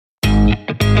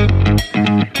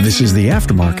This is the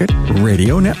Aftermarket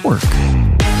Radio Network.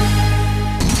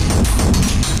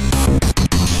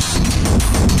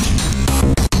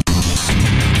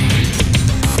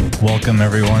 Welcome,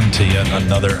 everyone, to yet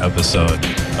another episode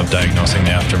of Diagnosing the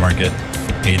Aftermarket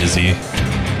A to Z.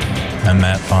 I'm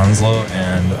Matt Fonslow,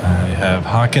 and I have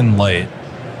Håkan Light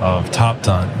of Top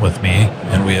Ton with me,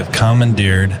 and we have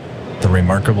commandeered the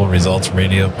Remarkable Results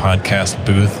Radio podcast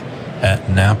booth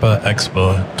at Napa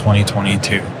Expo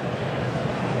 2022.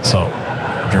 So,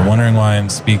 if you're wondering why I'm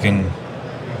speaking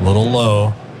a little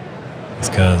low, it's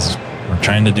because we're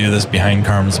trying to do this behind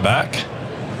Carm's back,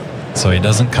 so he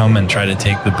doesn't come and try to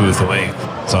take the booth away.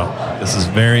 So this is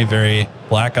very, very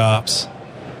black ops.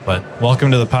 But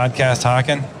welcome to the podcast,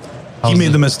 Håkan. He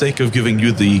made the mistake of giving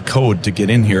you the code to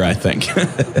get in here, I think.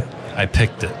 I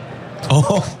picked it.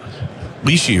 Oh,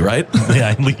 Leashy, right?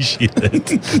 Yeah, I leashed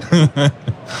it.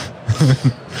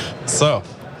 So,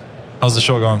 how's the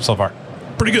show going so far?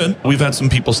 Pretty good. We've had some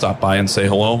people stop by and say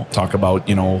hello, talk about,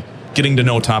 getting to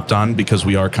know Top Ton because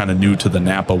we are kind of new to the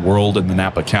Napa world and the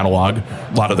Napa catalog.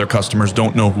 A lot of their customers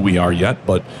don't know who we are yet,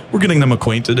 but we're getting them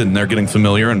acquainted and they're getting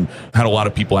familiar, and had a lot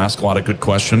of people ask a lot of good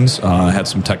questions. Had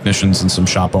some technicians and some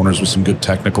shop owners with some good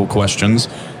technical questions.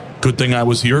 Good thing I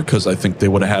was here because I think they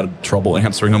would have had trouble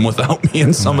answering them without me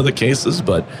in some of the cases.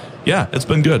 But yeah, it's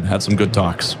been good. Had some good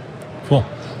talks. Cool.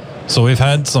 So we've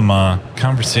had some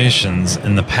conversations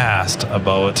in the past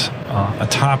about a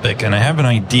topic, and I have an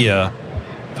idea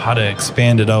of how to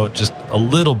expand it out just a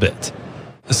little bit.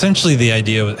 Essentially, the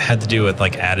idea had to do with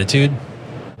like attitude,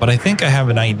 but I think I have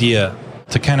an idea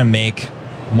to kind of make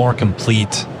a more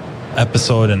complete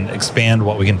episode and expand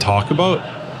what we can talk about.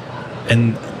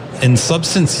 And in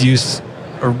substance use,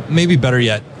 or maybe better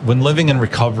yet, when living in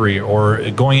recovery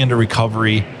or going into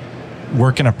recovery,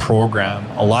 work in a program,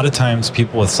 a lot of times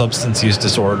people with substance use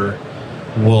disorder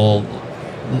will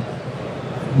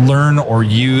learn or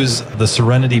use the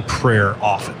Serenity Prayer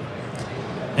often.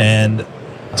 And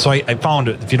so I found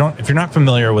it. If you're not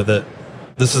familiar with it,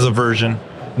 this is a version.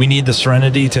 We need the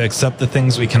serenity to accept the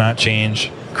things we cannot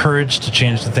change, courage to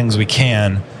change the things we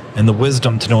can, and the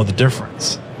wisdom to know the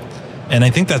difference. And I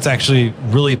think that's actually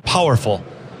really powerful.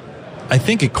 I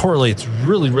think it correlates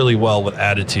really, really well with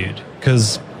attitude,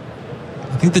 because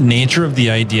I think the nature of the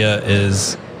idea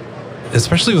is,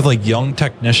 especially with like young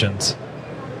technicians,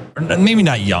 or maybe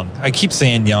not young. I keep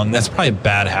saying young. That's probably a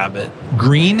bad habit.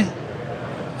 Green,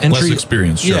 Less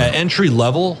experience, sure. Yeah, entry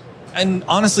level. And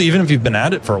honestly, even if you've been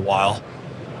at it for a while,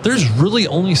 there's really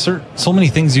only so many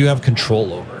things you have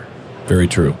control over. Very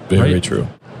true. Very true.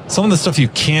 Some of the stuff you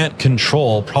can't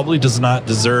control probably does not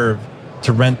deserve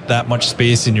to rent that much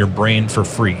space in your brain for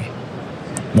free.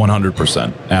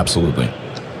 100%. Absolutely.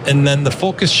 And then the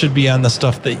focus should be on the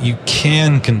stuff that you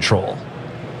can control.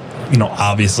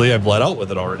 Obviously, I've let out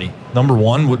with it already. Number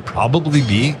one would probably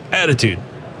be attitude.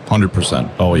 100%.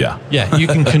 Oh, yeah. Yeah, you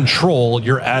can control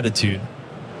your attitude.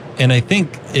 And I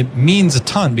think it means a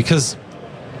ton, because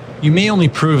you may only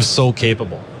prove so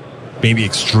capable, maybe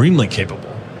extremely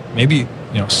capable, maybe,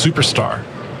 superstar,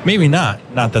 maybe not.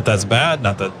 Not that that's bad,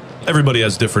 not that. Everybody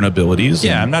has different abilities.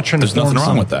 Yeah, I'm not trying to There's nothing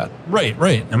wrong with that. Right.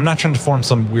 I'm not trying to form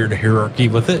some weird hierarchy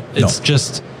with it. It's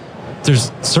just,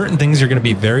 there's certain things you're going to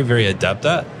be very, very adept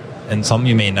at, and some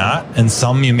you may not, and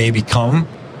some you may become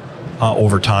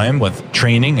over time with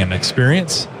training and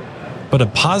experience. But a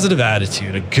positive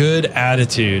attitude, a good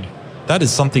attitude, that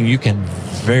is something you can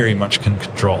very much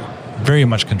control,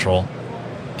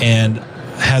 and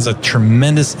has a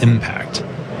tremendous impact.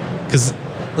 Because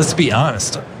let's be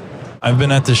honest, I've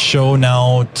been at this show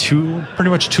now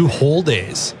pretty much 2 whole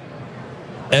days.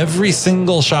 Every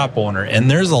single shop owner, and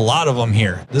there's a lot of them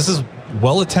here. This is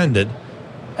well attended.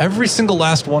 Every single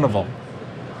last one of them,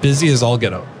 busy as all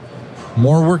get out.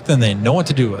 More work than they know what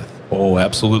to do with. Oh,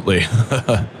 absolutely.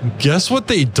 Guess what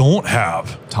they don't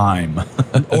have? Time.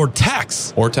 Or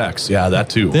techs. Yeah, that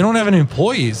too. They don't have any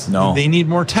employees. No. They need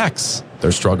more techs.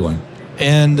 They're struggling.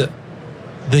 And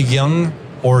the young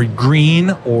or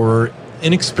green or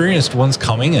inexperienced ones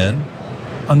coming in,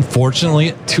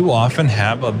 unfortunately, too often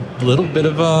have a little bit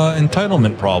of a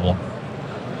entitlement problem.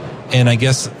 And I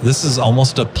guess this is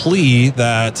almost a plea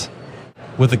that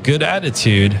with a good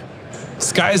attitude,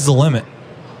 sky's the limit.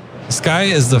 Sky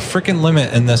is the freaking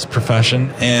limit in this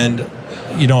profession. And,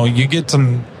 you get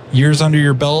some years under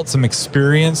your belt, some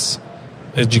experience,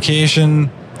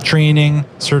 education, training,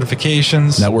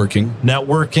 certifications,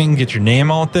 networking, get your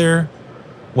name out there,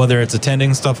 whether it's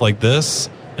attending stuff like this,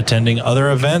 attending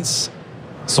other events,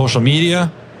 social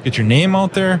media, get your name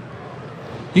out there.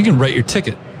 You can write your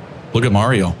ticket. Look at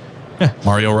Mario. Yeah.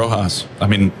 Mario Rojas.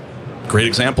 great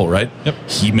example, right? Yep.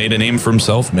 He made a name for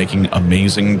himself making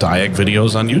amazing Diag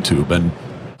videos on YouTube, and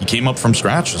he came up from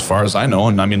scratch as far as I know.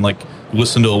 And I mean, like,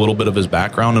 listen to a little bit of his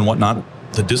background and whatnot.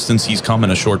 The distance he's come in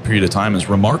a short period of time is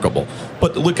remarkable.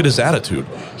 But look at his attitude.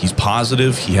 He's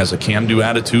positive. He has a can-do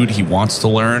attitude. He wants to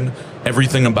learn.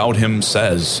 Everything about him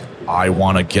says, I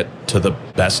want to get to the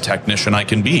best technician I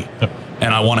can be. Yep.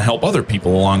 And I want to help other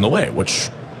people along the way, which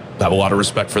I have a lot of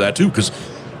respect for that too, because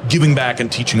giving back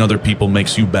and teaching other people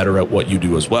makes you better at what you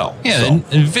do as well. Yeah, So,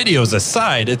 and videos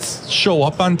aside, it's show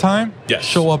up on time. Yes.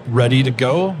 Show up ready to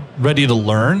go, ready to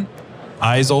learn,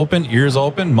 eyes open, ears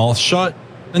open, mouth shut,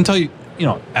 until you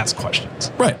ask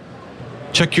questions. right.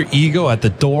 Check your ego at the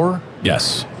door.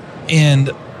 Yes.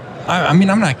 And I mean,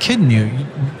 I'm not kidding you.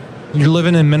 You're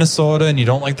living in Minnesota and you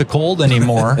don't like the cold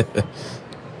anymore.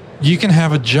 You can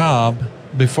have a job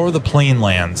before the plane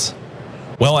lands.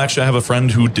 Well, actually, I have a friend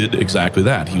who did exactly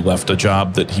that. He left a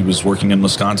job that he was working in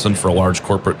Wisconsin for a large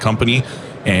corporate company,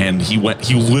 and he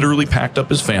literally packed up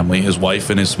his family, his wife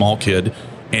and his small kid,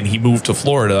 and he moved to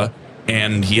Florida,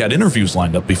 and he had interviews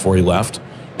lined up before he left.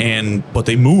 But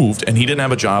they moved, and he didn't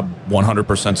have a job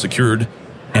 100% secured.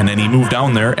 And then he moved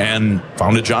down there and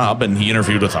found a job, and he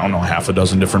interviewed with, I don't know, half a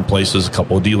dozen different places, a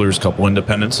couple of dealers, a couple of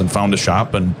independents, and found a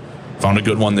shop and found a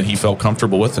good one that he felt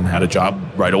comfortable with and had a job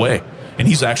right away. And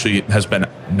he's actually has been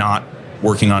not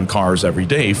working on cars every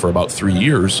day for about 3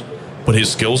 years, but his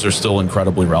skills are still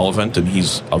incredibly relevant, and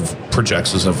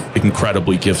projects as an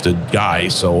incredibly gifted guy.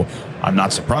 So I'm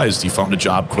not surprised he found a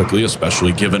job quickly,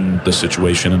 especially given the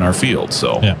situation in our field.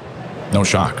 So Yeah. no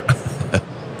shock.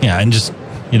 Yeah, and just,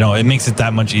 it makes it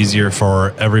that much easier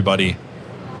for everybody.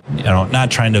 Not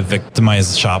trying to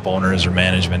victimize shop owners or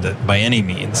management by any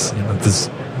means.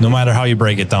 No matter how you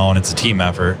break it down, it's a team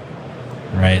effort,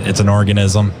 right? It's an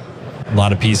organism. A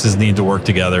lot of pieces need to work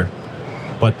together.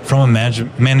 But from a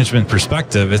management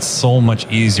perspective, it's so much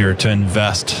easier to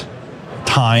invest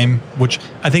time, which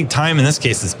I think time in this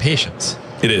case is patience,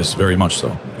 It is, very much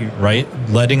so. right?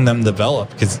 Letting them develop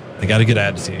because they got a good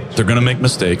attitude. They're going to make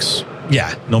mistakes.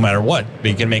 Yeah, no matter what. But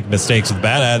you can make mistakes with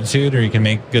bad attitude or you can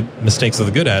make good mistakes with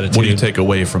a good attitude. What do you take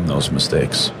away from those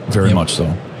mistakes? Very Yep. much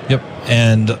so. Yep.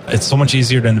 And it's so much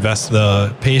easier to invest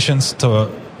the patience to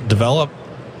develop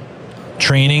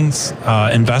trainings,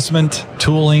 investment,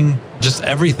 tooling, just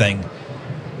everything,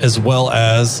 as well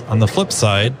as on the flip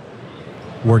side,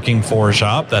 working for a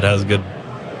shop that has a good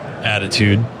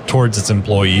attitude towards its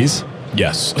employees.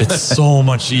 Yes, It's so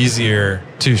much easier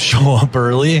to show up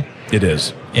early. it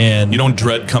is. And You don't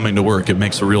dread coming to work. It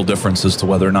makes a real difference as to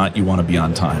whether or not you want to be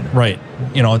on time. right.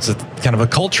 It's a kind of a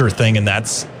culture thing, and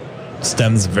that's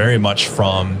stems very much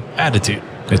from attitude.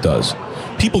 It does.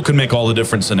 People can make all the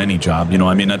difference in any job.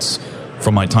 That's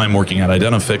from my time working at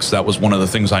Identifix. That was one of the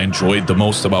things I enjoyed the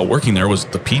most about working there was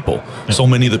the people. So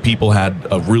many of the people had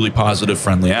a really positive,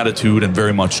 friendly attitude and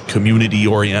very much community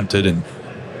oriented and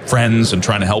friends and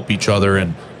trying to help each other.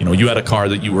 And, you had a car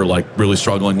that you were like really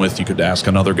struggling with. You could ask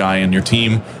another guy in your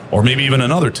team or maybe even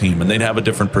another team and they'd have a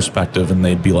different perspective and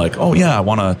they'd be like, oh yeah, I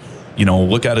want to,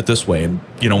 look at it this way. And,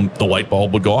 the light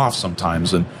bulb would go off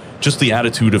sometimes. And just the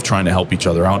attitude of trying to help each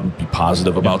other out and be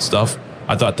positive about stuff.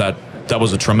 I thought that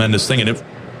was a tremendous thing. And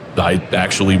I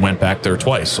actually went back there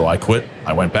twice. So I quit,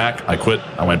 I went back, I quit,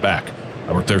 I went back.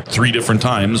 I worked there 3 different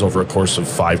times over a course of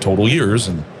 5 total years.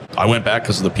 And I went back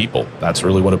because of the people. That's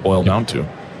really what it boiled down to.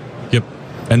 Yep.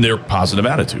 And their positive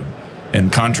attitude. And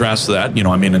contrast to that,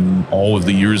 in all of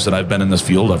the years that I've been in this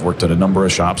field, I've worked at a number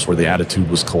of shops where the attitude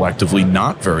was collectively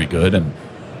not very good. And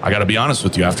I got to be honest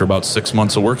with you, after about 6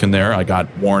 months of working there, I got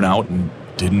worn out and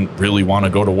didn't really want to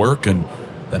go to work. And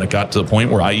then it got to the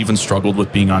point where I even struggled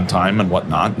with being on time and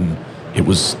whatnot. And it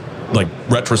was like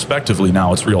retrospectively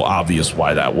now, it's real obvious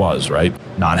why that was, right?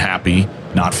 Not happy,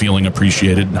 not feeling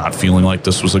appreciated, not feeling like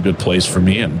this was a good place for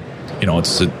me. And,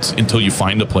 it's until you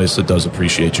find a place that does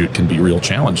appreciate you, it can be real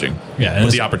challenging. Yeah, and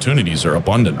but the opportunities are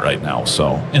abundant right now.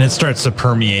 So, And it starts to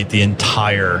permeate the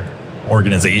entire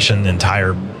organization,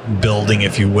 entire building,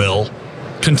 if you will.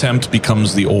 contempt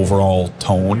becomes the overall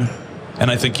tone. And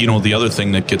I think, the other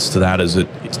thing that gets to that is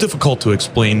it's difficult to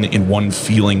explain in one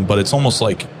feeling, but it's almost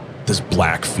like this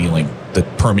black feeling that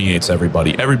permeates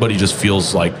everybody. Everybody just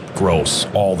feels like gross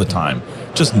all the time,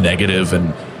 just negative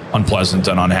and unpleasant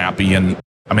and unhappy. And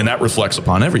that reflects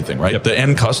upon everything, right? Yep. The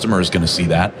end customer is going to see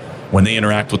that when they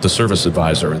interact with the service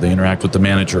advisor, or they interact with the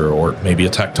manager, or maybe a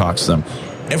tech talks to them.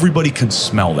 Everybody can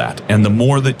smell that. And the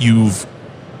more that you've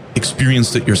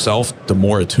experienced it yourself, the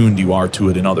more attuned you are to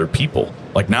it in other people.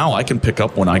 Like now I can pick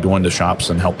up when I go into shops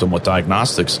and help them with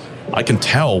diagnostics. I can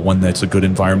tell when it's a good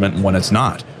environment and when it's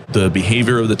not. The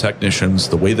behavior of the technicians,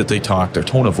 the way that they talk, their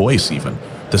tone of voice even.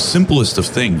 the simplest of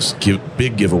things give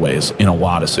big giveaways in a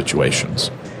lot of situations.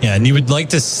 Yeah, and you would like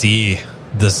to see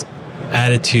this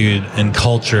attitude and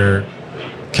culture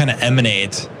kind of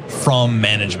emanate from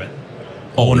management,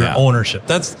 ownership.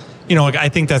 That's, I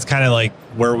think that's kind of like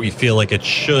where we feel like it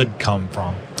should come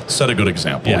from. Set a good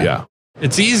example, yeah.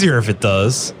 It's easier if it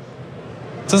does.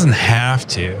 It doesn't have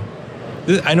to.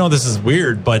 I know this is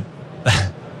weird, but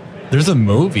there's a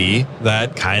movie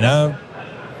that kind of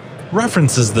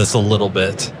references this a little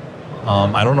bit.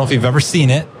 I don't know if you've ever seen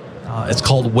it. It's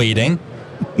called Waiting.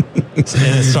 And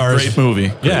it stars, Great movie.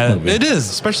 Great movie. It is,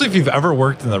 especially if you've ever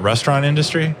worked in the restaurant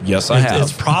industry. Yes, I have.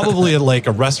 It's probably like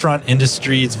a restaurant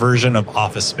industry's version of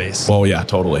Office Space. Oh, yeah,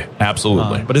 totally.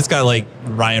 Absolutely. But it's got like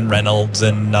Ryan Reynolds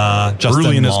and Justin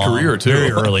early in Long. his career, too.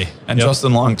 Very early. And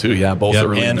Justin Long, too. Yeah, both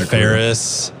early in their career. And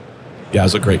Ferris. Yeah, it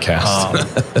was a great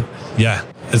cast. Yeah,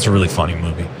 it's a really funny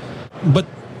movie. But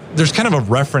there's kind of a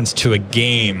reference to a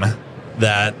game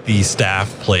that the staff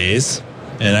plays.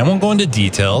 And I won't go into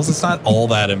details. It's not all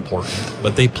that important.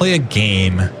 But they play a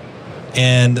game.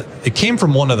 And it came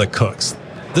from one of the cooks.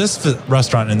 This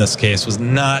restaurant, in this case, was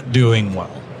not doing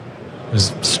well. It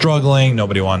was struggling.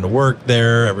 Nobody wanted to work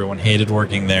there. Everyone hated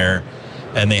working there.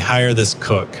 And they hire this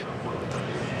cook.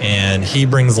 And he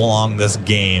brings along this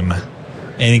game.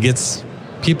 And he gets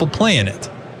people playing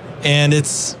it. And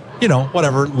it's,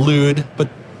 whatever, lewd. But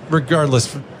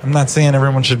regardless, I'm not saying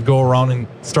everyone should go around and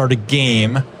start a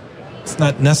game. It's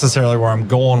not necessarily where I'm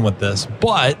going with this.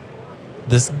 But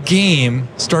this game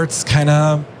starts kind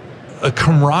of a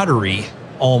camaraderie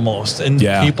almost. And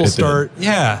people start,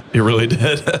 it really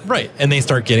did. Right. And they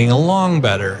start getting along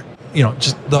better.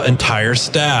 Just the entire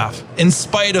staff, in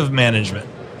spite of management,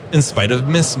 in spite of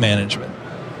mismanagement.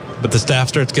 But the staff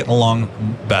starts getting along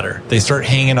better. They start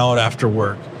hanging out after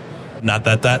work. Not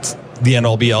that that's the end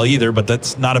all be all either, but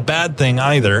that's not a bad thing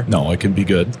either. No, it can be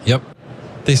good. Yep.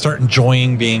 They start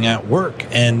enjoying being at work,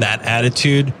 and that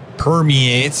attitude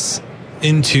permeates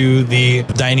into the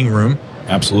dining room.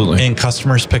 Absolutely. And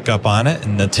customers pick up on it,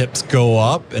 and the tips go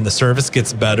up, and the service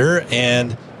gets better,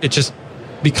 and it just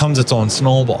becomes its own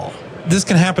snowball. This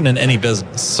can happen in any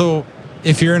business. So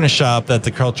if you're in a shop that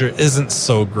the culture isn't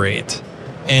so great,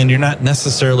 and you're not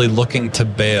necessarily looking to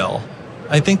bail,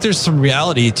 I think there's some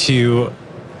reality to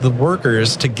the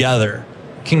workers together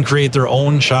can create their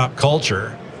own shop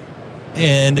culture,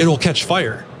 and it'll catch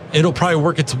fire. It'll probably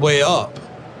work its way up.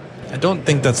 I don't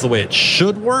think that's the way it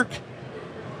should work.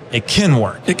 It can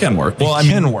work. It can work. Well, it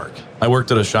can work. I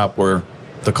worked at a shop where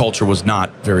the culture was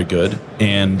not very good,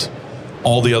 and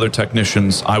all the other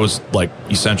technicians, I was like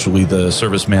essentially the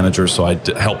service manager, so I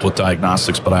helped with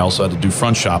diagnostics, but I also had to do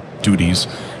front shop duties.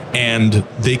 And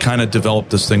they kind of developed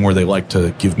this thing where they like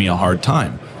to give me a hard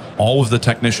time. All of the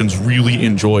technicians really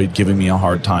enjoyed giving me a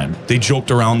hard time. They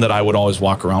joked around that I would always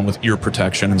walk around with ear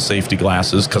protection and safety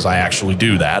glasses, because I actually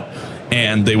do that.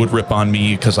 And they would rip on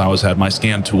me because I always had my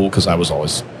scan tool, because I was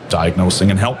always diagnosing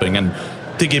and helping. And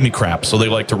they gave me crap, so they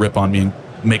like to rip on me and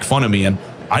make fun of me. And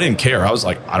I didn't care. I was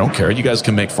like, I don't care. You guys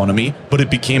can make fun of me. But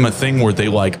it became a thing where they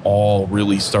all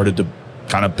really started to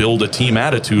kind of build a team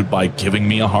attitude by giving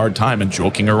me a hard time and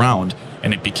joking around.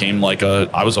 And it became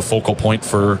I was a focal point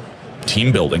for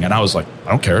team building. And I was like, I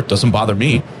don't care. It doesn't bother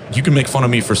me. You can make fun of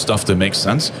me for stuff that makes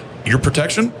sense. Ear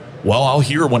protection? Well, I'll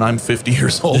hear when I'm 50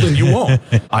 years old and you won't.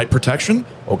 Eye protection?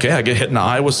 Okay, I get hit in the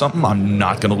eye with something. I'm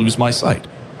not going to lose my sight.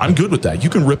 I'm good with that. You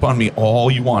can rip on me all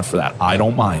you want for that. I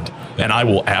don't mind. And I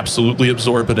will absolutely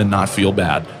absorb it and not feel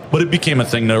bad. But it became a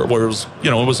thing where it was,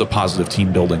 it was a positive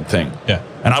team building thing. Yeah.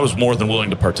 And I was more than willing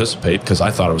to participate because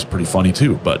I thought it was pretty funny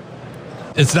too. But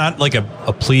it's not like a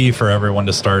plea for everyone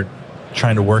to start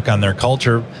trying to work on their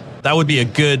culture. That would be a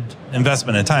good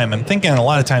investment in time. I'm thinking a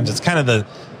lot of times it's kind of the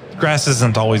grass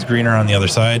isn't always greener on the other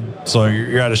side. So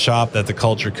you're at a shop that the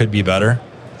culture could be better.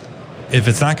 If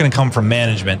it's not going to come from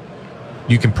management,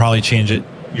 you can probably change it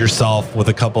yourself with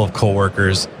a couple of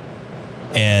coworkers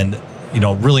and,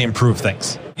 really improve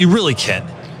things. You really can.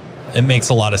 It makes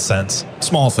a lot of sense.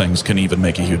 Small things can even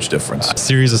make a huge difference. A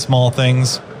series of small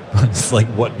things. It's like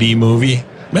what B movie?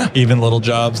 Yeah. Even little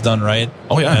jobs done right.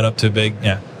 Oh, yeah. Add up to big.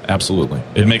 Yeah. Absolutely.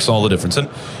 It makes all the difference. And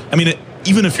I mean,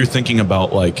 even if you're thinking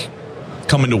about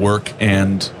coming to work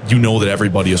and that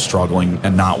everybody is struggling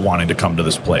and not wanting to come to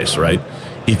this place, right?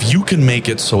 If you can make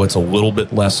it so it's a little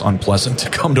bit less unpleasant to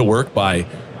come to work by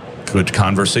good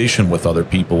conversation with other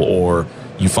people, or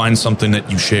you find something that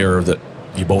you share that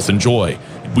you both enjoy.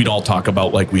 We'd all talk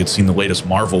about we had seen the latest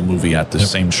Marvel movie at the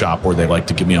same shop where they like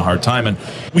to give me a hard time. And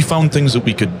we found things that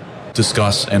we could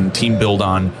discuss and team build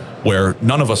on where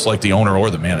none of us liked the owner or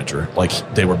the manager.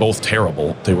 They were both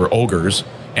terrible. They were ogres.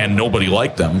 and nobody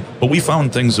liked them. But we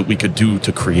found things that we could do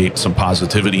to create some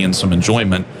positivity and some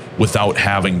enjoyment without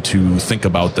having to think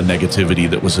about the negativity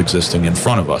that was existing in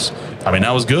front of us. I mean,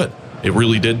 that was good. It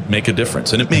really did make a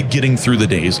difference, and it made getting through the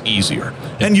days easier.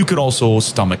 And you could also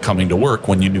stomach coming to work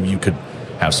when you knew you could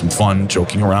have some fun,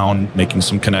 joking around, making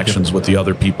some connections with the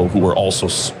other people who were also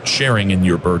sharing in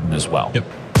your burden as well. Yep.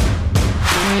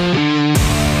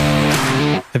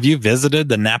 Have you visited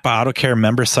the Napa Auto Care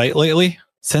member site lately?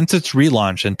 Since its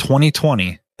relaunch in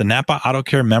 2020, the Napa Auto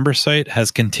Care member site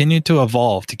has continued to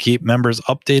evolve to keep members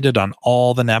updated on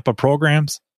all the Napa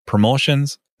programs,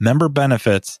 promotions, member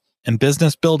benefits, and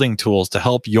business building tools to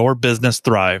help your business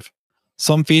thrive.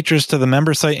 Some features to the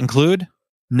member site include: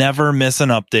 never miss an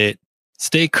update.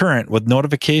 Stay current with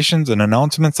notifications and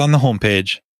announcements on the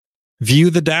homepage.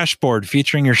 View the dashboard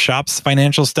featuring your shop's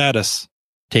financial status.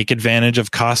 Take advantage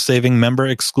of cost-saving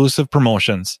member-exclusive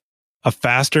promotions. A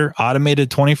faster, automated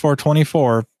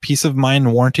 24/24 peace of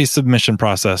mind warranty submission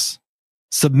process.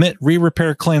 Submit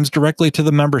re-repair claims directly to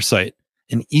the member site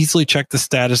and easily check the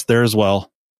status there as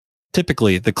well.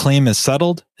 Typically, the claim is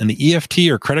settled and the EFT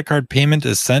or credit card payment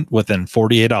is sent within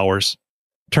 48 hours.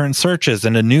 Turn searches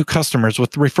into new customers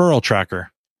with the Referral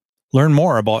Tracker. Learn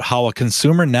more about how a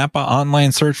consumer Napa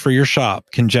online search for your shop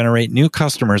can generate new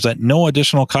customers at no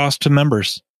additional cost to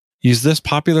members. Use this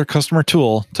popular customer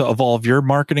tool to evolve your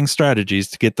marketing strategies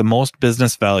to get the most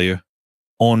business value.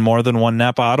 Own more than one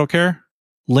Napa Auto Care?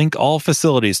 Link all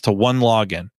facilities to one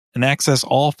login and access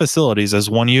all facilities as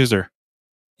one user.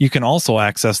 You can also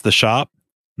access the shop,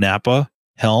 Napa,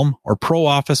 Helm, or Pro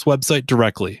Office website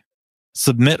directly.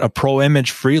 Submit a Pro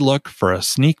Image free look for a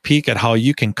sneak peek at how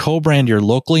you can co-brand your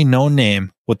locally known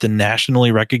name with the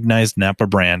nationally recognized Napa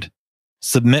brand.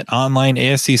 Submit online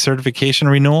ASC certification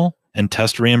renewal and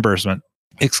test reimbursement.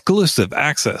 Exclusive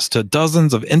access to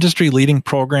dozens of industry-leading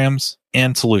programs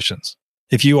and solutions.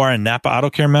 If you are a Napa Auto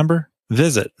Care member,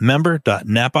 visit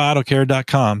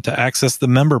member.napaautocare.com to access the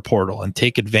member portal and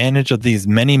take advantage of these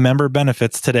many member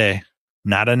benefits today.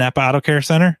 Not a Napa Auto Care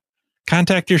Center?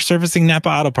 Contact your servicing Napa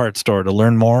Auto Parts store to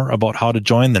learn more about how to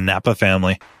join the Napa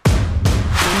family.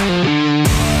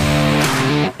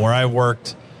 Where I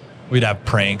worked, we'd have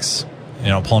pranks,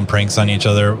 pulling pranks on each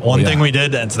other. One thing we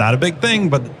did, and it's not a big thing,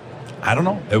 but I don't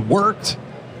know, it worked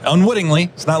unwittingly.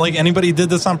 It's not like anybody did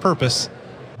this on purpose.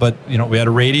 But, we had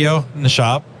a radio in the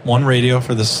shop, one radio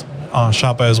for this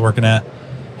shop I was working at.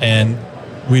 And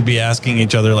we'd be asking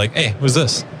each other like, hey, who's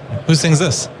this? Who sings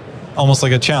this? Almost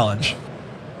like a challenge.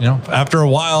 After a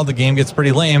while, the game gets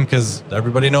pretty lame because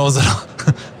everybody knows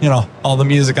that, all the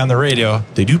music on the radio.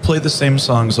 They do play the same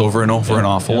songs over and over an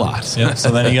awful lot. Yeah.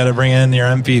 So then you got to bring in your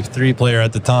MP3 player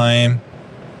at the time.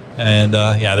 And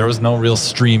there was no real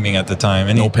streaming at the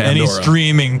time. No Pandora. Any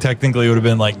streaming technically would have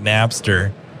been like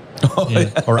Napster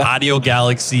or Audio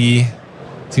Galaxy.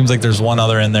 Seems like there's one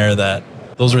other in there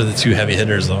those are the two heavy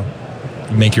hitters though.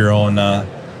 You make your own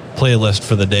playlist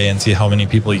for the day and see how many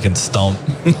people you can stump.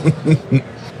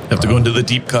 Have to go into the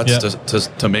deep cuts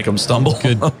to make them stumble.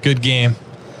 Good game.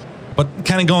 But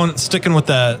kind of sticking with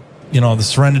that, the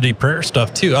Serenity Prayer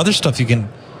stuff too. Other stuff you can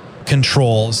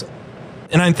control.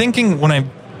 And I'm thinking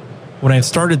when I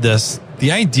started this,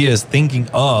 the idea is thinking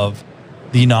of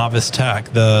the novice tech.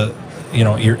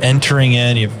 You're entering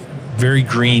in, you're very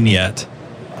green yet.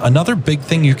 Another big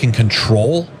thing you can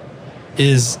control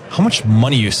is how much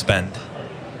money you spend.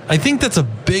 I think that's a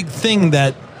big thing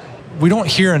that we don't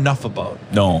hear enough about.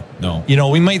 No.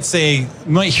 We might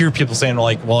hear people saying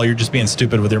like, well, you're just being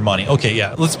stupid with your money. Okay,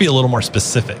 yeah, let's be a little more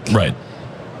specific. Right.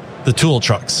 The tool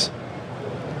trucks.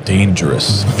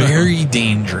 Dangerous. Very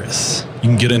dangerous. You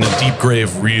can get in a deep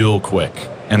grave real quick,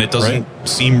 and it doesn't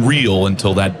seem real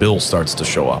until that bill starts to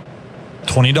show up.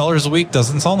 $20 a week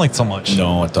doesn't sound like so much.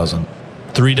 No, it doesn't.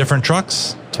 3 different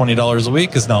trucks, $20 a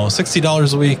week is now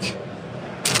 $60 a week.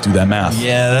 Do that math.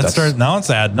 Yeah, now it's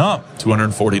adding up.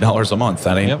 $240 a month.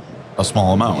 That ain't a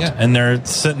small amount. Yeah, and they're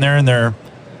sitting there and they're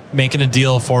making a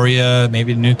deal for you,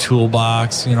 maybe a new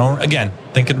toolbox. Again,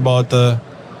 thinking about the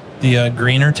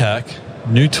greener tech,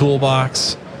 new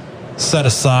toolbox, set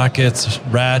of sockets,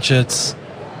 ratchets,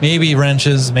 maybe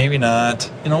wrenches, maybe not,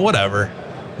 whatever.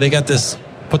 They got this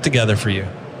put together for you.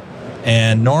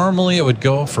 And normally it would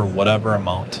go for whatever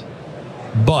amount.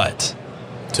 But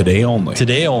today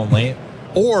only.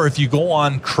 Or if you go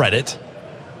on credit,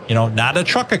 not a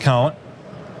truck account,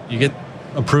 you get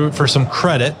approved for some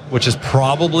credit, which is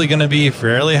probably going to be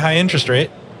fairly high interest rate.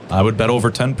 I would bet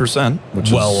over 10%,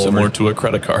 which is similar to a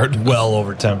credit card. Well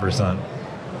over 10%.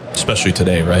 Especially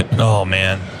today, right? Oh,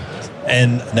 man.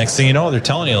 And next thing you know, they're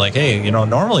telling you like, hey,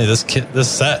 normally this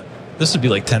would be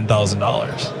like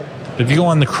 $10,000. But if you go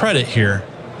on the credit here,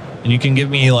 and you can give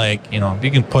me like, if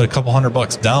you can put a couple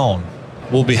 $100 down,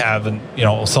 we'll be having,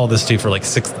 we'll sell this to you for like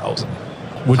 $6,000.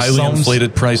 Which highly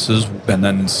inflated prices, and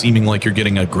then seeming like you're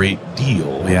getting a great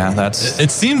deal. Yeah, it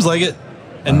seems like it.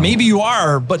 And maybe you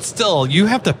are, but still, you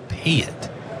have to pay it.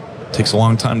 Takes a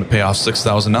long time to pay off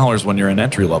 $6,000 when you're an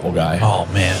entry-level guy.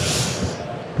 Oh, man.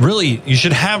 Really, you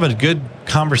should have a good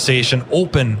conversation,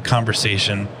 open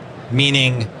conversation,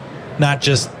 meaning not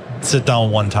just sit down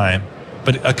one time,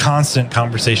 but a constant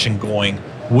conversation going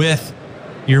with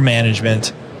your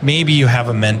management. Maybe you have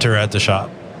a mentor at the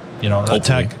shop, a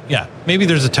tech. Yeah, maybe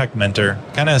there's a tech mentor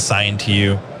kind of assigned to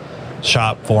you,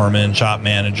 shop foreman, shop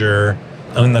manager,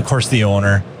 and of course the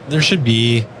owner. There should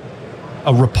be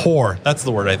a rapport. That's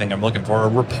the word I think I'm looking for. A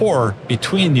rapport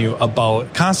between you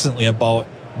constantly about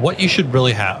what you should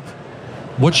really have.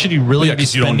 What should you really be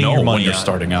spending your money on? You don't know when you're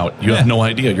starting out. You have no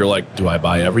idea. You're like, do I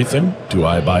buy everything? Do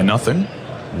I buy nothing?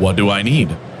 What do I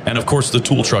need? And of course, the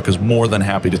tool truck is more than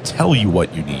happy to tell you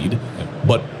what you need.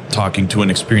 But talking to an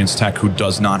experienced tech who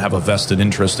does not have a vested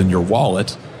interest in your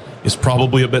wallet is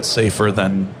probably a bit safer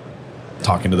than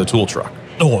talking to the tool truck.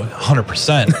 Oh,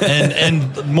 100%.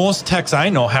 And most techs I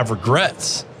know have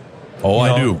regrets. Oh,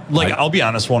 I do. I'll be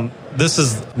honest, this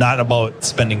is not about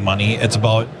spending money. It's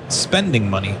about spending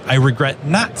money. I regret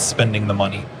not spending the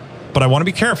money. But I want to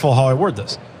be careful how I word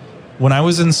this. When I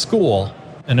was in school,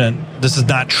 and then this is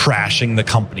not trashing the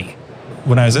company.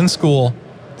 When I was in school,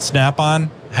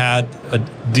 Snap-on had a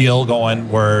deal going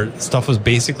where stuff was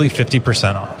basically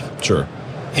 50% off. Sure.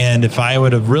 And if I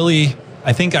would have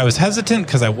I think I was hesitant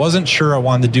because I wasn't sure I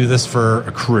wanted to do this for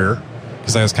a career,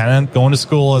 because I was kind of going to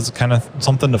school as kind of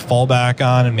something to fall back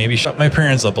on and maybe shut my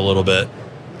parents up a little bit.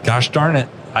 Gosh darn it.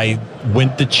 I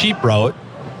went the cheap route,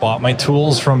 bought my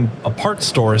tools from a parts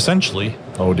store essentially.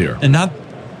 Oh dear. And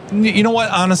you know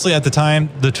what? Honestly, at the time,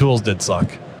 the tools did suck.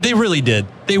 They really did.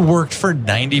 They worked for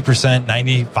 90%,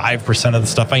 95% of the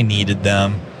stuff I needed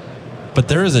them. But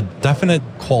there is a definite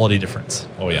quality difference.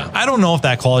 Oh, yeah. I don't know if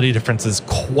that quality difference is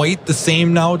quite the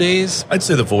same nowadays. I'd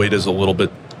say the void is a little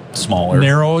bit smaller.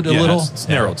 Narrowed a little? It's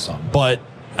narrowed some. But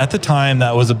at the time,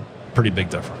 that was a pretty big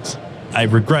difference. I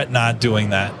regret not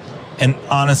doing that. And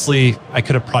honestly, I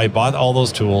could have probably bought all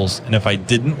those tools. And if I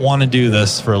didn't want to do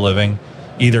this for a living,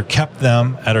 either kept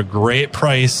them at a great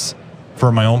price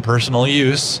for my own personal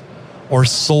use or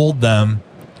sold them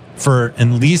for at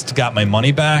least got my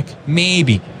money back,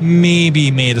 maybe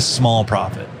made a small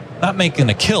profit. Not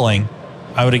making a killing.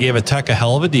 I would have gave a tech a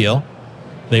hell of a deal.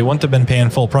 They wouldn't have been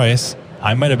paying full price.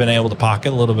 I might have been able to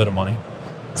pocket a little bit of money.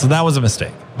 So that was a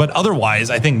mistake. But otherwise,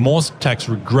 I think most techs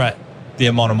regret the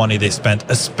amount of money they spent,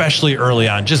 especially early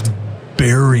on, just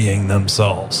burying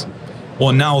themselves.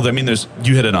 Well, now, I mean,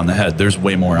 you hit it on the head. There's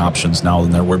way more options now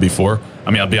than there were before.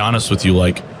 I mean, I'll be honest with you,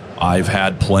 I've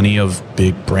had plenty of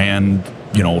big brand,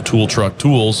 tool truck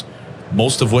tools,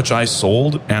 most of which I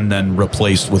sold and then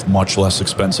replaced with much less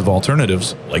expensive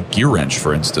alternatives, like Gear Wrench,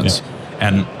 for instance. Yeah.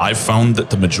 And I've found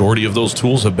that the majority of those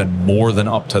tools have been more than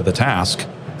up to the task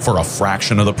for a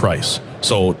fraction of the price.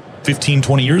 So 15,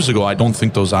 20 years ago, I don't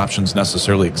think those options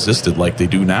necessarily existed like they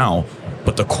do now.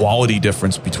 But the quality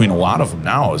difference between a lot of them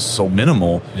now is so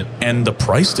minimal. Yep. And the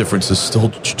price difference is still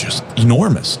just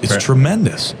enormous. It's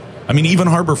tremendous. I mean, even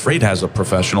Harbor Freight has a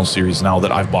professional series now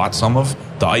that I've bought some of,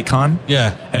 the Icon.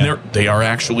 Yeah. And they are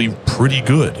actually pretty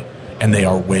good. And they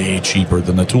are way cheaper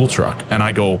than the tool truck. And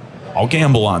I go, I'll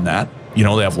gamble on that. They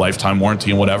have lifetime warranty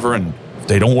and whatever. And if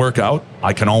they don't work out,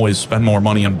 I can always spend more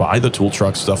money and buy the tool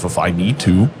truck stuff if I need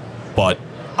to. But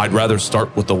I'd rather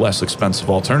start with the less expensive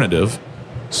alternative.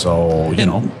 So,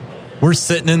 we're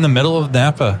sitting in the middle of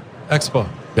Napa Expo.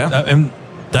 Yeah. And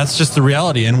that's just the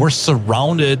reality. And we're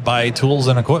surrounded by tools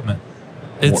and equipment.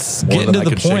 It's more getting than to I the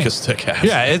could point. Shake a stick at.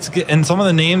 Yeah, and some of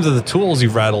the names of the tools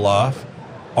you've rattled off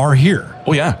are here.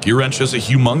 Oh, yeah. Gear Wrench is a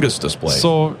humongous display.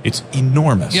 So it's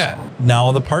enormous. Yeah.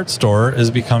 Now the parts store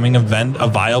is becoming a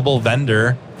viable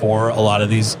vendor for a lot of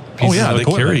these pieces of equipment.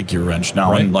 They carry Gear Wrench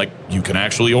now. Right. And you can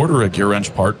actually order a Gear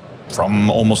Wrench part from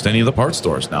almost any of the parts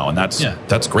stores now. And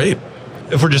that's great.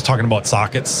 If we're just talking about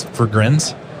sockets for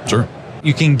grins. Sure.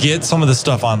 You can get some of the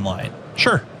stuff online.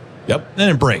 Sure. Yep. Then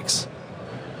it breaks.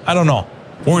 I don't know.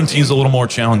 Warranty is a little more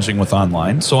challenging with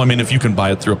online. So, I mean, if you can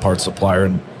buy it through a parts supplier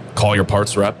and call your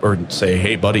parts rep or say,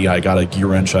 hey, buddy, I got a Gear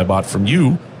Wrench I bought from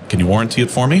you. Can you warranty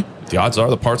it for me? The odds are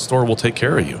the parts store will take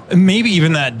care of you. Maybe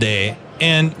even that day.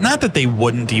 And not that they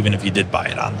wouldn't even if you did buy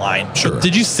it online. Sure. But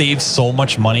did you save so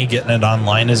much money getting it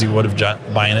online as you would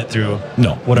have buying it through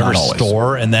whatever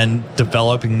store and then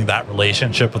developing that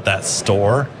relationship with that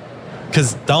store?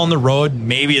 Because down the road,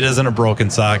 maybe it isn't a broken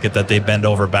socket that they bend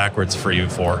over backwards for you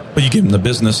for. But you give them the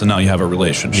business and now you have a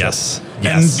relationship. Yes.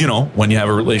 And, you know, when you have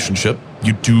a relationship,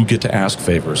 you do get to ask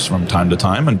favors from time to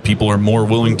time, and people are more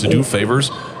willing to do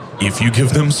favors if you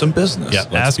give them some business. Yeah,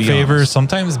 ask favors, honest.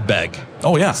 Sometimes beg.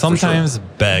 Oh, yeah. Sometimes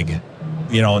beg.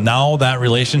 You know, now that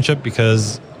relationship,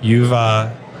 because you've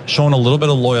shown a little bit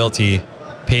of loyalty,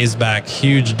 pays back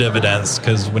huge dividends,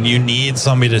 because when you need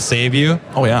somebody to save you,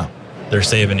 oh, yeah, they're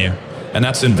saving you. And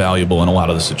that's invaluable in a lot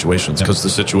of the situations, because the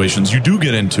situations you do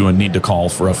get into and need to call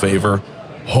for a favor,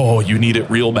 oh, you need it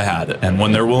real bad. And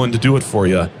when they're willing to do it for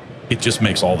you, it just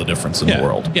makes all the difference in the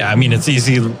world. Yeah, I mean, it's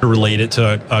easy to relate it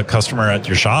to a customer at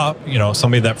your shop. You know,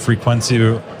 somebody that frequents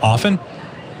you often,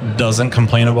 doesn't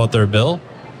complain about their bill,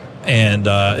 and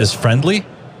is friendly.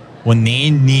 When they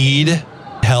need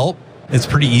help, it's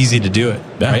pretty easy to do it,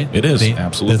 right? It is,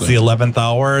 absolutely. It's the 11th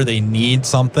hour. They need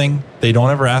something. They don't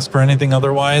ever ask for anything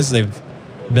otherwise. They've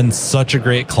been such a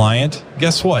great client.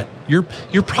 Guess what? You're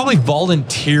probably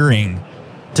volunteering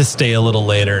to stay a little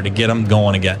later to get them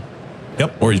going again.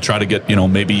 Yep. Or you try to get, you know,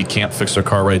 maybe you can't fix their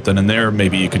car right then and there.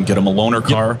 Maybe you can get them a loaner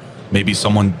car. Yep. Maybe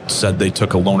someone said they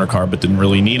took a loaner car but didn't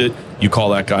really need it. You call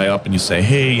that guy up and you say,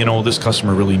 hey, you know, this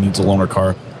customer really needs a loaner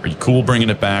car. Are you cool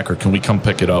bringing it back, or can we come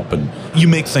pick it up? And you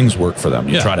make things work for them.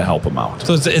 You try to help them out.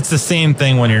 So it's the same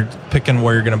thing when you're picking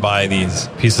where you're going to buy these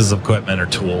pieces of equipment or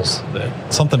tools.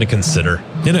 Something to consider.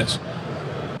 It is.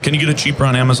 Can you get it cheaper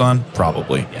on Amazon?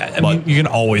 Probably. Yeah, I mean, you can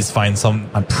always find some.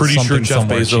 I'm pretty sure Jeff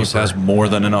Bezos cheaper. has more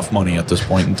than enough money at this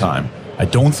point in time. I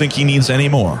don't think he needs any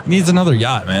more. He needs another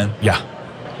yacht, man. Yeah.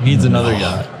 He needs another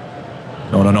yacht.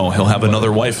 No. He'll have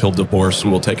another wife he'll divorce who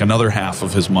will take another half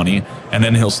of his money, and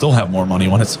then he'll still have more money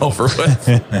when it's over with.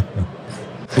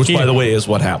 Which, by the way, is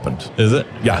what happened. Is it?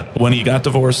 Yeah. When he got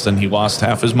divorced and he lost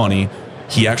half his money,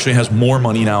 he actually has more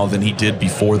money now than he did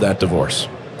before that divorce.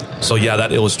 So, yeah,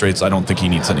 that illustrates I don't think he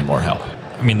needs any more help.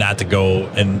 I mean, not to go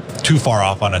too far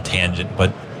off on a tangent,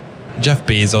 but Jeff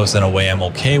Bezos, in a way, I'm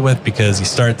okay with, because he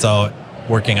starts out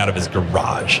working out of his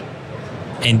garage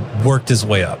and worked his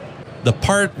way up. The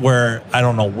part where I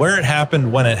don't know where it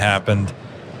happened, when it happened,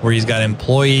 where he's got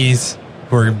employees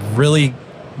who are really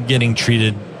getting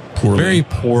treated very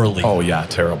poorly. Oh, yeah,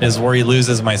 terrible. Is where he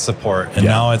loses my support. And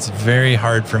now it's very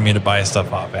hard for me to buy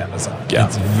stuff off Amazon. Yeah.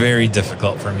 It's very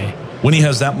difficult for me. When he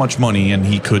has that much money and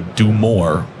he could do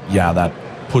more, that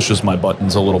pushes my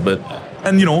buttons a little bit.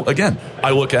 And, you know, again,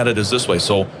 I look at it as this way.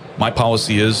 So my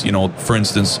policy is, you know, for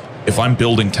instance, if I'm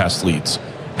building test leads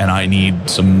and I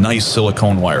need some nice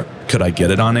silicone wire, could I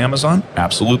get it on Amazon?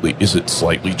 Absolutely. Is it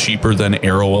slightly cheaper than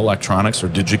Arrow Electronics or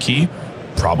DigiKey?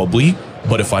 Probably.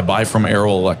 But if I buy from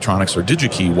Arrow Electronics or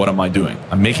DigiKey, what am I doing?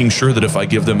 I'm making sure that if I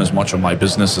give them as much of my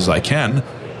business as I can,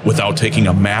 without taking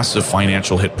a massive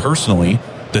financial hit personally,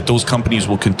 that those companies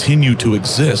will continue to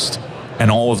exist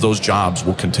and all of those jobs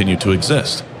will continue to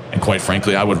exist. And quite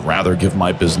frankly, I would rather give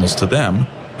my business to them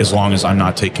as long as I'm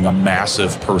not taking a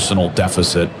massive personal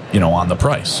deficit, you know, on the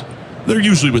price. They're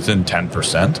usually within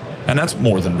 10%, and that's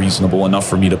more than reasonable enough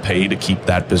for me to pay to keep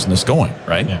that business going,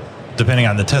 right? Yeah. Depending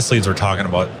on the test leads we're talking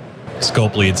about,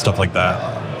 scope leads, stuff like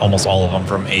that, almost all of them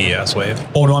from AES Wave.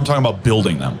 Oh, no, I'm talking about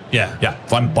building them. Yeah.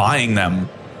 If I'm buying them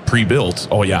pre-built,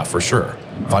 oh yeah, for sure.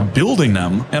 If I'm building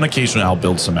them, and occasionally I'll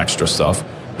build some extra stuff,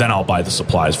 then I'll buy the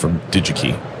supplies from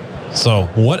DigiKey. So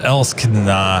what else can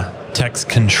text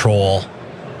control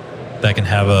that can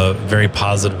have a very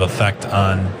positive effect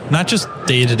on not just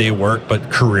day-to-day work,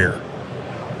 but career?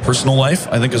 Personal life,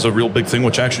 I think, is a real big thing,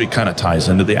 which actually kind of ties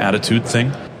into the attitude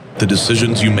thing. The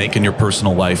decisions you make in your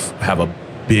personal life have a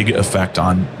big effect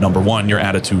on, number one, your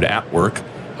attitude at work,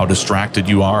 how distracted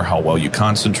you are, how well you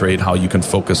concentrate, how you can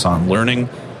focus on learning.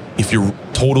 If you're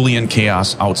totally in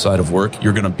chaos outside of work,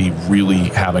 you're going to be really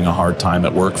having a hard time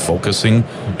at work focusing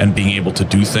and being able to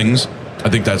do things. I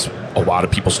think that's a lot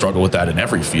of people struggle with that in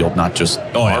every field, not just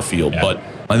our field, but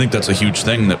I think that's a huge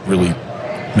thing that really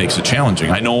makes it challenging.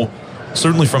 I know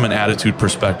certainly from an attitude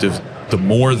perspective, the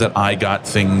more that I got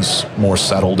things more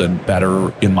settled and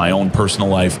better in my own personal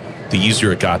life, the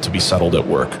easier it got to be settled at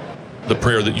work. The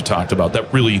prayer that you talked about,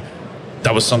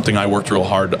 that was something I worked real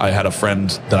hard. I had a friend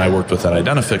that I worked with at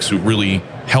Identifix who really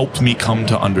helped me come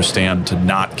to understand to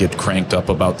not get cranked up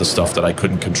about the stuff that I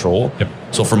couldn't control. Yep.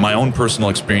 So from my own personal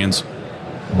experience,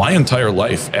 my entire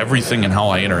life, everything and how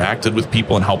I interacted with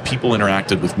people and how people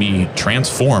interacted with me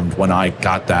transformed when I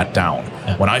got that down.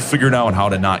 Yeah. When I figured out how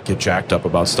to not get jacked up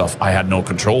about stuff I had no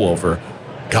control over,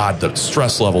 God, the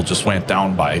stress level just went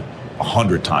down by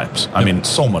 100 times. I mean,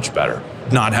 so much better.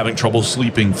 Not having trouble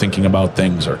sleeping, thinking about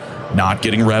things, or not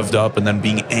getting revved up and then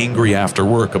being angry after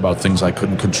work about things I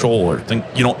couldn't control or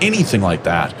anything like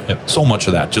that. Yep. So much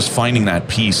of that, just finding that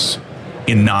peace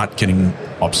in not getting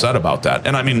upset about that.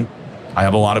 And I mean, I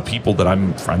have a lot of people that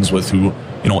I'm friends with who,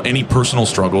 any personal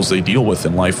struggles they deal with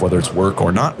in life, whether it's work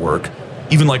or not work,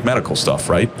 even like medical stuff,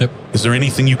 right? Yep. Is there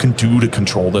anything you can do to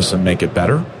control this and make it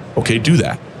better? Okay, do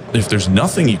that. If there's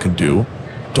nothing you can do,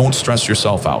 don't stress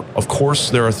yourself out. Of course,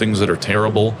 there are things that are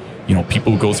terrible.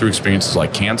 People who go through experiences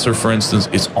like cancer, for instance,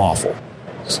 it's awful.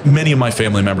 Many of my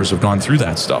family members have gone through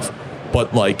that stuff.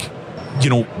 But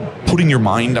putting your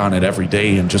mind on it every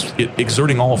day and just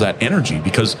exerting all of that energy,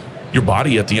 because your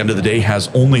body at the end of the day has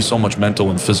only so much mental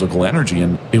and physical energy,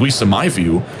 and at least in my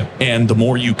view, and the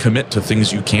more you commit to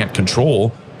things you can't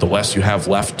control, the less you have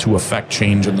left to affect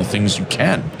change in the things you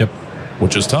can. Yep.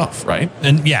 Which is tough, right?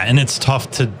 And it's tough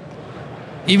to,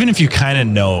 even if you kind of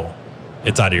know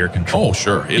it's out of your control. Oh,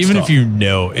 sure. Even tough. If you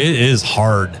know, it is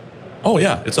hard. Oh,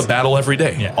 yeah. It's a battle every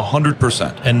day. Yeah.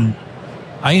 100%. And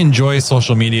I enjoy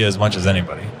social media as much as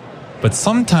anybody. But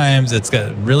sometimes it's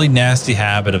got a really nasty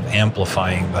habit of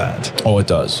amplifying that. Oh, it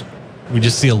does. We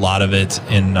just see a lot of it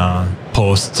in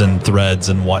posts and threads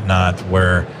and whatnot,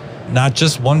 where not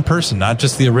just one person, not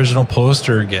just the original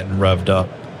poster getting revved up,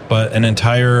 but an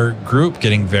entire group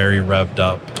getting very revved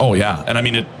up. Oh, yeah. And I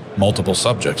mean, multiple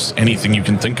subjects, anything you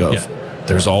can think of. Yeah.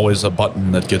 There's always a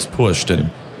button that gets pushed.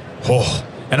 And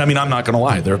I mean, I'm not going to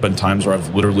lie. There have been times where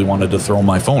I've literally wanted to throw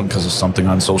my phone because of something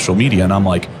on social media. And I'm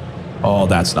like, oh,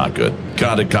 that's not good.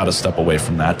 Gotta step away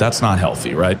from that. That's not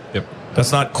healthy, right? Yep.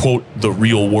 That's not, quote, the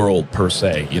real world per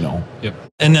se, Yep.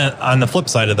 And then on the flip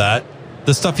side of that,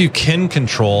 the stuff you can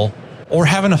control or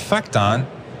have an effect on,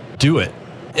 do it.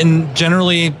 And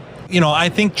generally, I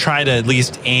think try to at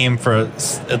least aim for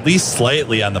at least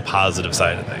slightly on the positive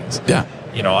side of things. Yeah.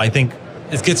 I think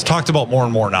it gets talked about more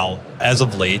and more now as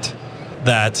of late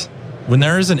that when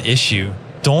there is an issue,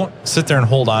 don't sit there and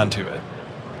hold on to it.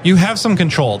 You have some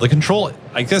control. The control,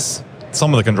 I guess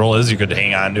some of the control is you could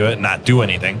hang on to it and not do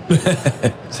anything.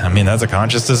 I mean, that's a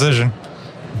conscious decision.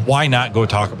 Why not go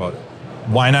talk about it?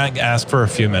 Why not ask for a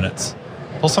few minutes?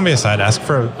 Pull somebody aside, ask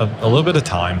for a little bit of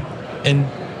time and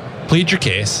plead your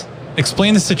case,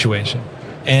 explain the situation,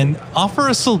 and offer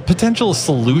a potential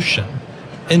solution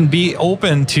and be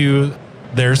open to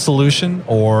their solution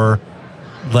or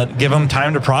give them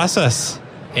time to process.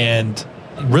 And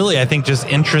really, I think just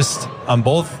interest on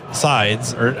both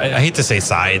sides, or I hate to say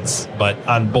sides, but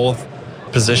on both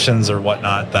positions or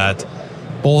whatnot, that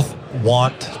both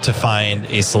want to find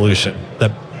a solution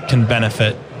that can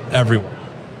benefit everyone.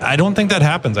 I don't think that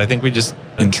happens. I think we just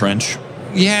entrench.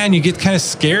 Yeah, and you get kind of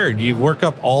scared. You work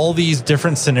up all these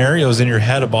different scenarios in your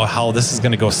head about how this is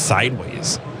going to go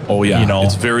sideways. Oh, yeah.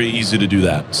 It's very easy to do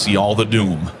that. See all the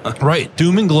doom. Right.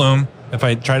 Doom and gloom. If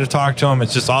I try to talk to them,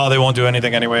 it's just, they won't do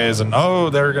anything anyways. And,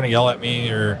 they're going to yell at me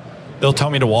or they'll tell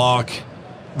me to walk.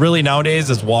 Really, nowadays,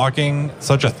 is walking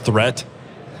such a threat?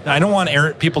 I don't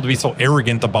want people to be so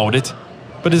arrogant about it,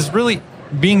 but is really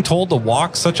being told to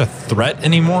walk such a threat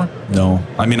anymore? No.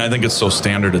 I mean, I think it's so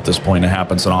standard at this point. It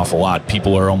happens an awful lot.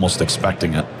 People are almost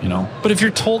expecting it, But if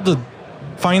you're told to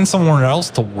find somewhere else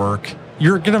to work,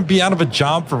 you're going to be out of a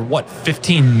job for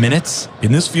 15 minutes?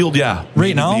 In this field, yeah.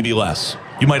 Right now? Maybe less.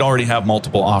 You might already have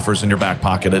multiple offers in your back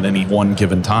pocket at any one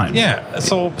given time. Yeah.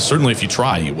 So certainly if you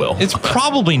try, you will. It's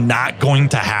probably not going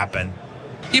to happen.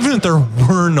 Even if there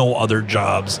were no other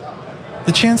jobs,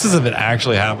 the chances of it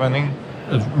actually happening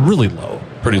is really low.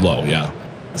 Pretty low, yeah.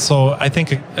 So I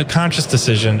think a conscious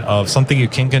decision of something you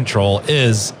can control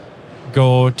is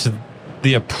go to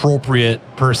the appropriate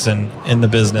person in the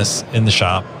business, in the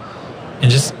shop, and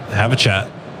just have a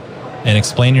chat and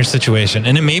explain your situation.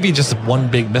 And it may be just one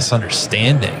big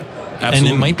misunderstanding. Absolutely. And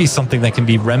it might be something that can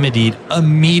be remedied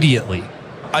immediately.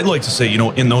 I'd like to say,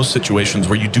 in those situations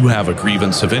where you do have a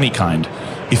grievance of any kind,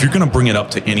 if you're going to bring it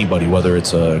up to anybody, whether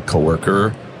it's a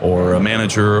coworker or a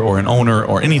manager or an owner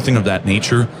or anything of that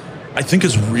nature, I think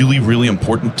it's really, really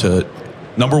important to,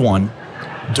 number one,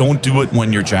 don't do it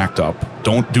when you're jacked up.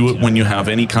 Don't do it when you have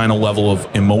any kind of level of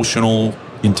emotional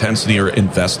intensity or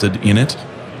invested in it.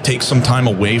 Take some time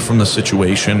away from the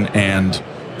situation and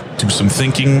do some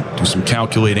thinking, do some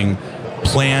calculating,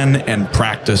 plan and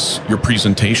practice your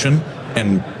presentation,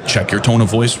 and check your tone of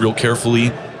voice real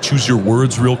carefully, choose your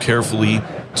words real carefully.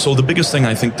 So the biggest thing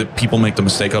I think that people make the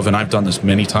mistake of, and I've done this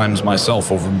many times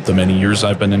myself over the many years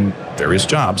I've been in various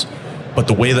jobs, but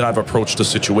the way that I've approached a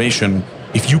situation,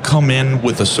 if you come in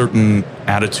with a certain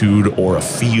attitude or a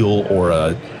feel or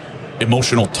a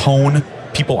emotional tone,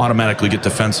 people automatically get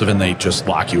defensive and they just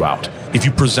lock you out. If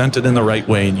you present it in the right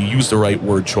way and you use the right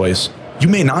word choice, you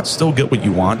may not still get what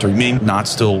you want, or you may not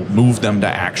still move them to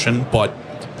action, but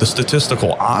the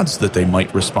statistical odds that they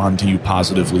might respond to you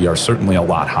positively are certainly a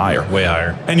lot higher. Way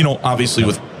higher. And, obviously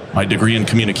with my degree in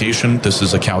communication, this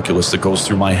is a calculus that goes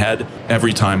through my head.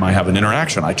 Every time I have an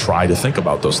interaction, I try to think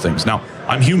about those things. Now,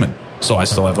 I'm human, so I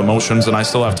still have emotions, and I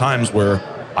still have times where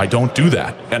I don't do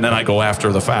that. And then I go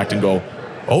after the fact and go,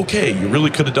 okay, you really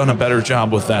could have done a better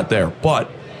job with that there. But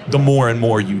the more and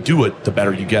more you do it, the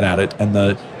better you get at it, and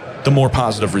the more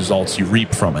positive results you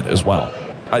reap from it as well.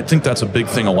 I think that's a big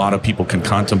thing a lot of people can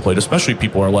contemplate, especially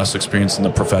people who are less experienced in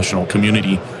the professional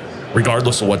community,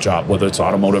 regardless of what job, whether it's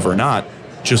automotive or not.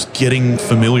 Just getting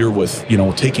familiar with,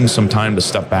 taking some time to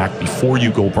step back before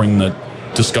you go bring the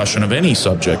discussion of any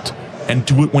subject, and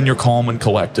do it when you're calm and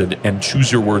collected, and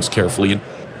choose your words carefully. And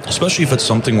especially if it's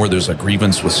something where there's a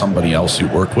grievance with somebody else you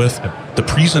work with, the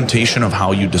presentation of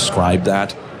how you describe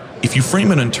that, if you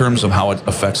frame it in terms of how it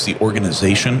affects the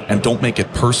organization and don't make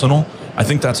it personal, I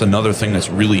think that's another thing that's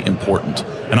really important.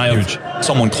 And I have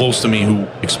someone close to me who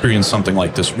experienced something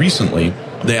like this recently.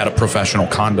 They had a professional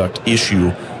conduct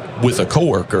issue with a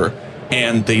coworker,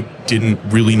 and they didn't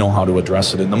really know how to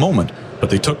address it in the moment. But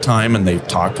they took time and they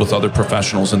talked with other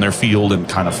professionals in their field and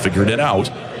kind of figured it out.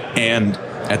 And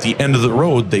at the end of the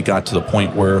road, they got to the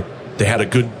point where they had a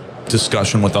good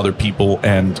discussion with other people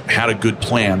and had a good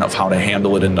plan of how to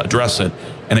handle it and address it.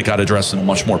 And it got addressed in a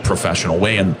much more professional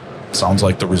way. And it sounds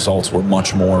like the results were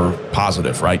much more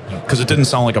positive, right? Because it didn't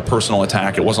sound like a personal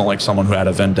attack. It wasn't like someone who had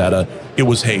a vendetta. It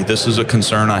was, hey, this is a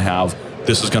concern I have.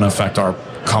 This is going to affect our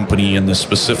company in this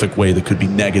specific way that could be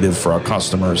negative for our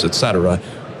customers, etc.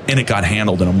 And it got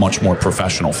handled in a much more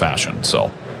professional fashion.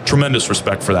 So tremendous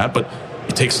respect for that, but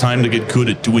it takes time to get good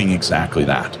at doing exactly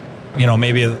that.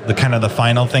 Maybe the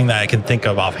final thing that I can think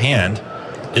of offhand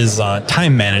is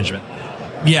time management.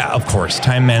 Yeah, of course,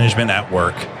 time management at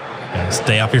work.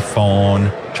 Stay off your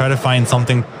phone, try to find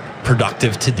something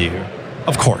productive to do.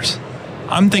 Of course.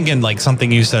 I'm thinking like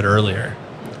something you said earlier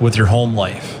with your home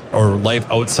life or life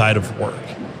outside of work,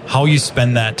 how you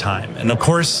spend that time. And of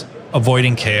course,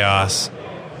 avoiding chaos.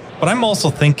 But I'm also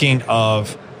thinking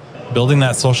of building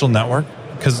that social network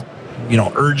because,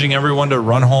 urging everyone to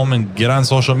run home and get on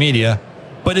social media,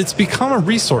 but it's become a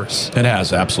resource. It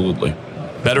has, absolutely.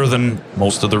 Better than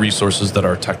most of the resources that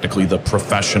are technically the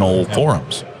professional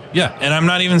forums. Yeah, and I'm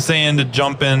not even saying to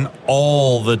jump in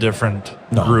all the different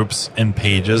groups and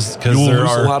pages because there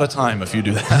are a lot of time if you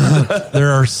do that.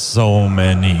 There are so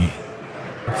many.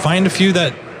 Find a few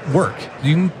that work.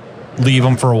 You can leave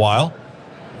them for a while,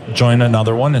 join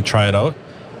another one and try it out.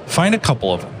 Find a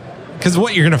couple of them. Because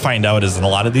what you're going to find out is in a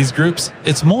lot of these groups,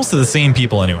 it's most of the same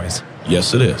people anyways.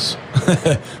 Yes, it is.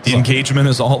 The engagement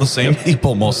is all the same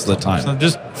people most of the time. So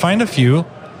just find a few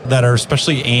that are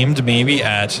especially aimed maybe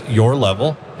at your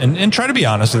level and try to be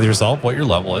honest with yourself what your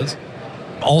level is.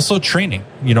 Also training,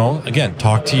 again,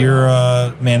 talk to your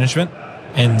management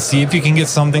and see if you can get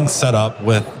something set up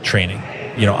with training,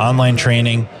 online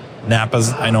training.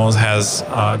 Napa's, I know, has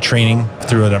training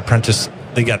through an apprentice.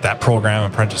 They got that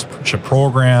program, apprenticeship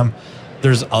program.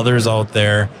 There's others out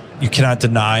there. You cannot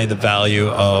deny the value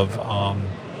of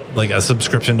like a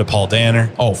subscription to Paul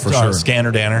Danner. Oh, for sure.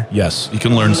 Scanner Danner. Yes, you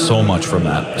can learn so much from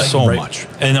that. So much.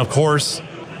 And of course,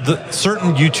 the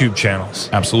certain YouTube channels.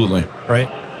 Absolutely. Right?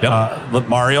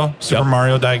 Yep. Super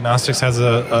Mario Diagnostics has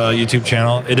a YouTube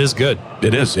channel. It is good.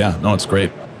 It is, yeah. No, it's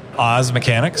great. Oz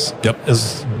Mechanics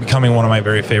is becoming one of my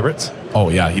very favorites. Oh,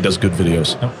 yeah. He does good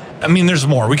videos. Yep. I mean, there's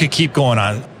more. We could keep going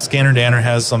on. Scanner Danner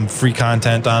has some free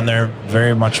content on there.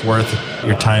 Very much worth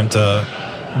your time to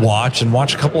watch and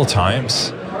watch a couple of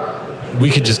times.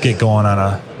 We could just get going on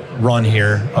a run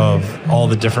here of all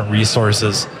the different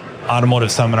resources.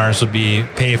 Automotive seminars would be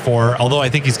pay for, although I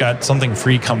think he's got something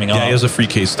free coming up. Yeah, he has a free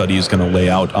case study he's going to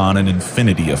lay out on an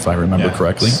Infinity, if I remember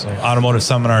correctly. So automotive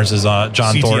seminars is John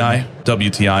CTI, Thornton.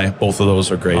 WTI, both of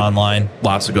those are great. Online.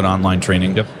 Lots of good online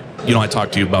training. Yep. I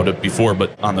talked to you about it before,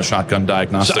 but on the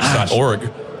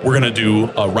shotgundiagnostics.org, we're going to do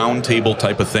a roundtable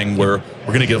type of thing where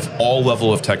we're going to give all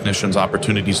level of technicians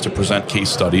opportunities to present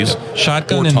case studies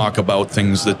or talk about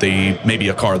things that maybe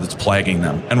a car that's plaguing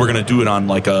them. And we're going to do it on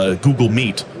like a Google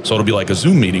Meet. So it'll be like a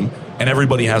Zoom meeting and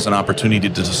everybody has an opportunity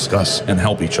to discuss and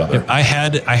help each other. I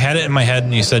had it in my head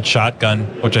and you said Shotgun,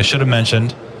 which I should have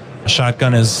mentioned.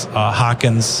 Shotgun is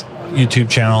Hawkins' YouTube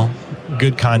channel.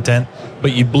 Good content.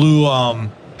 But you blew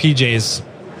PJ's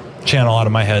channel out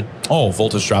of my head. Oh,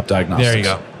 Voltage Drop Diagnostics. There you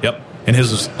go. Yep. And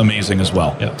his is amazing as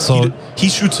well. Yeah. So he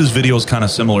shoots his videos kind of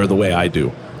similar the way I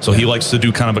do. So he likes to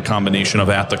do kind of a combination of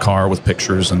at the car with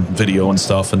pictures and video and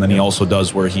stuff. And then he also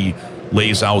does where he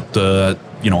lays out the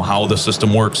how the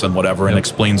system works and whatever, and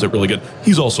explains it really good.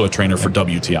 He's also a trainer for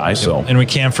WTI. So, and we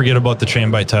can't forget about the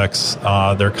Train by Techs,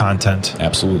 their content.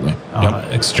 Absolutely.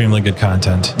 Extremely good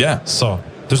content. Yeah. So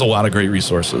there's a lot of great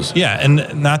resources. Yeah.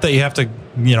 And not that you have to,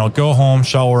 go home,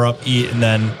 shower up, eat, and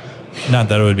then not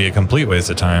that it would be a complete waste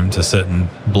of time to sit and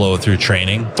blow through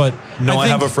training, but no, I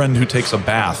have a friend who takes a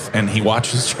bath and he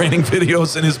watches training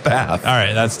videos in his bath. All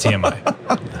right. That's TMI.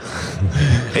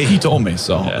 Hey, he told me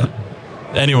so. Yeah.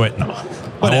 Anyway, no.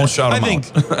 But I won't shout him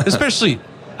out.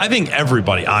 I think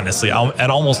everybody, honestly, at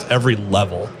almost every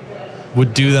level,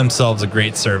 would do themselves a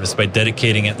great service by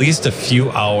dedicating at least a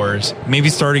few hours, maybe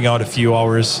starting out a few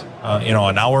hours,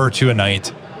 an hour or two a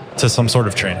night to some sort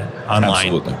of training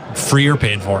online. Absolutely. Free or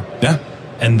paid for. Yeah.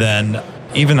 And then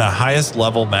even the highest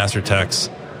level master techs,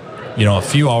 a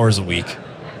few hours a week,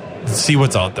 see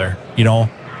what's out there,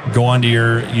 go onto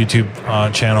your YouTube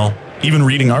channel. Even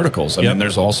reading articles. I mean,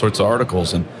 there's all sorts of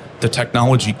articles, and the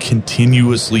technology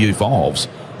continuously evolves.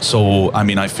 So,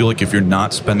 I feel like if you're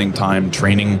not spending time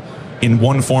training in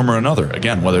one form or another,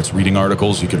 again, whether it's reading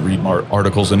articles, you could read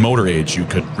articles in Motor Age, you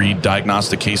could read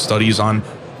diagnostic case studies on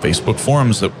Facebook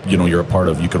forums that, you're a part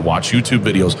of, you could watch YouTube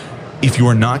videos. If you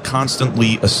are not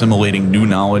constantly assimilating new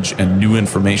knowledge and new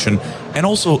information, and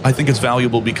also I think it's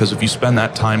valuable because if you spend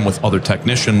that time with other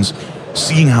technicians,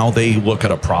 seeing how they look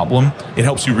at a problem, it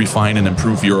helps you refine and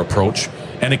improve your approach.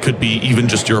 And it could be even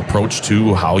just your approach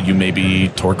to how you maybe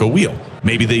torque a wheel.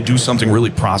 Maybe they do something really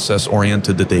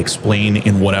process-oriented that they explain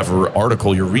in whatever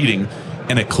article you're reading,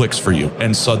 and it clicks for you.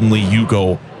 And suddenly you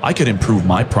go, I could improve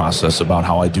my process about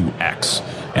how I do X.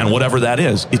 And whatever that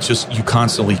is, it's just you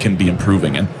constantly can be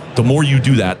improving. And the more you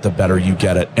do that, the better you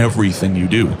get at everything you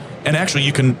do. And actually,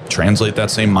 you can translate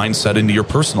that same mindset into your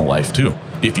personal life, too.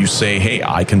 If you say, hey,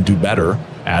 I can do better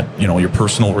at, your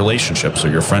personal relationships or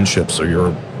your friendships or your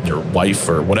wife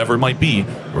or whatever it might be,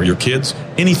 or your kids,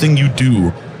 anything you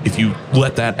do, if you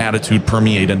let that attitude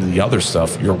permeate into the other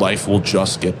stuff, your life will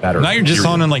just get better. Now you're just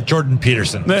sounding like Jordan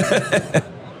Peterson.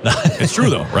 It's true,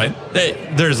 though, right?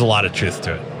 There's a lot of truth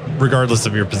to it. Regardless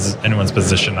of anyone's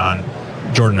position on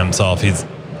Jordan himself,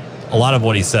 a lot of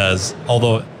what he says,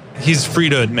 although he's free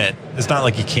to admit, it's not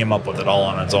like he came up with it all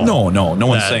on his own. No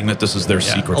one's saying that this is their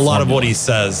secret. A lot of what he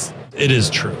says, it is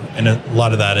true. And a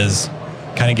lot of that is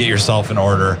kind of get yourself in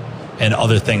order and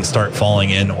other things start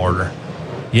falling in order.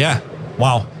 Yeah.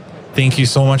 Wow. Thank you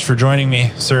so much for joining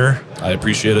me, sir. I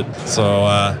appreciate it. So,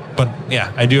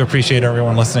 I do appreciate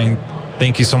everyone listening.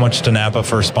 Thank you so much to Napa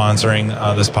for sponsoring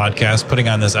this podcast, putting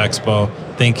on this expo.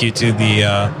 Thank you to the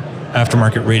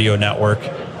Aftermarket Radio Network.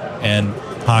 And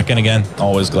Håkan again.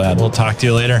 Always glad. We'll talk to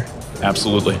you later.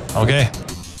 Absolutely. Okay.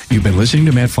 You've been listening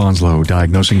to Matt Fanslow,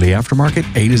 diagnosing the aftermarket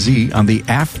A to Z on the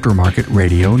Aftermarket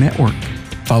Radio Network.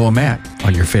 Follow Matt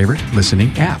on your favorite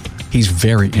listening app. He's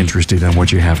very interested in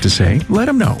what you have to say. Let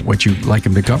him know what you'd like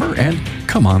him to cover and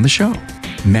come on the show.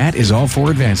 Matt is all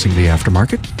for advancing the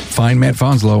aftermarket. Find Matt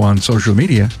Fanslow on social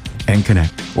media and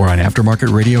connect or on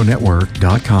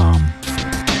aftermarketradionetwork.com.